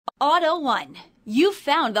Auto One. You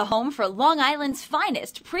found the home for Long Island's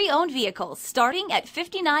finest pre-owned vehicles starting at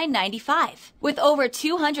 $59.95. With over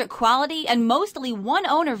 200 quality and mostly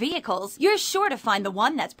one-owner vehicles, you're sure to find the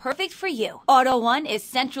one that's perfect for you. Auto One is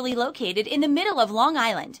centrally located in the middle of Long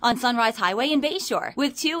Island on Sunrise Highway in Bayshore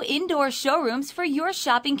with 2 indoor showrooms for your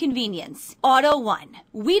shopping convenience. Auto One.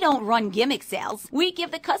 We don't run gimmick sales. We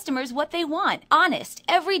give the customers what they want. Honest,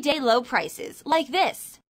 everyday low prices like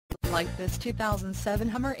this. Like this 2007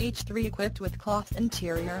 Hummer H3 equipped with cloth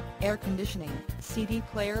interior, air conditioning, CD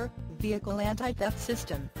player, vehicle anti-theft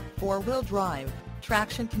system, 4-wheel drive,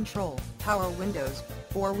 traction control, power windows,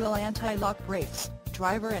 4-wheel anti-lock brakes,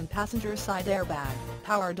 driver and passenger side airbag,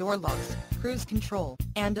 power door locks, cruise control,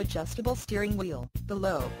 and adjustable steering wheel. The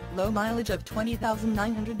low mileage of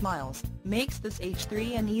 20,900 miles makes this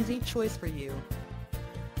H3 an easy choice for you.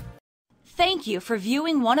 Thank you for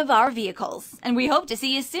viewing one of our vehicles, and we hope to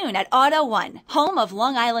see you soon at Auto One, home of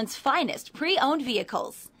Long Island's finest pre-owned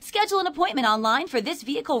vehicles. Schedule an appointment online for this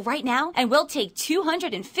vehicle right now, and we'll take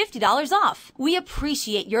 $250 off. We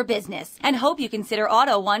appreciate your business and hope you consider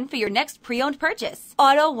Auto One for your next pre-owned purchase.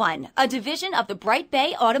 Auto One, a division of the Bright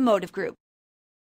Bay Automotive Group.